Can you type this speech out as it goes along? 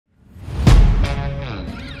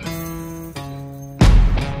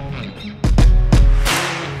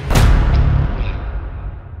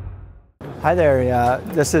Hi there,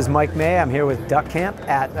 this is Mike May. I'm here with Duck Camp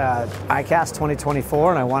at ICAST 2024,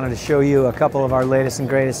 and I wanted to show you a couple of our latest and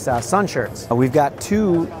greatest sun shirts. We've got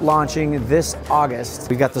two launching this August.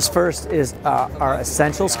 We got this first is our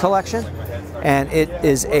Essentials collection, and it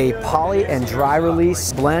is a poly and dry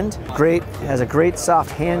release blend. Great, has a great soft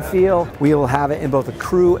hand feel. We will have it in both a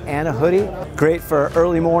crew and a hoodie. Great for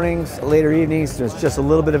early mornings, later evenings. There's just a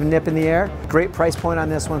little bit of a nip in the air. Great price point on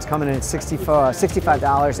this one's coming in at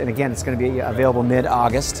 $65, and again, it's going to be available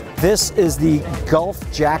mid-August. This is the Gulf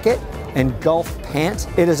Jacket and Gulf Pant.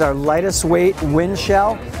 It is our lightest weight wind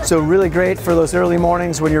shell, so really great for those early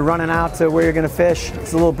mornings when you're running out to where you're going to fish.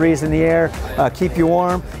 It's a little breeze in the air, keep you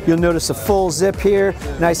warm. You'll notice a full zip here,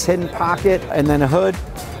 nice hidden pocket, and then a hood.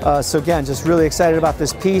 So again, just really excited about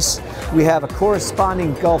this piece. We have a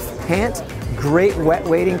corresponding Gulf Pant. Great wet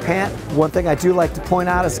wading pant. One thing I do like to point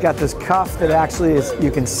out, it's got this cuff that actually is,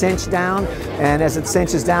 you can cinch down, and as it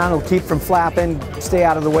cinches down, it'll keep from flapping, stay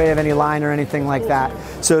out of the way of any line or anything like that.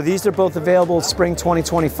 So these are both available spring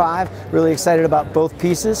 2025. Really excited about both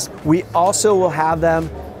pieces. We also will have them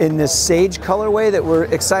in this sage colorway that we're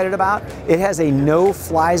excited about. It has a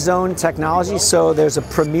no-fly zone technology, so there's a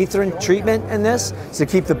permethrin treatment in this to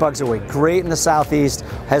keep the bugs away. Great in the southeast,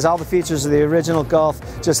 has all the features of the original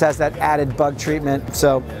Gulf, just has that added bug treatment.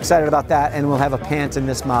 So excited about that, and we'll have a pant in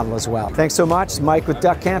this model as well. Thanks so much. Mike with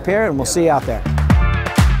Duck Camp here, and we'll see you out there.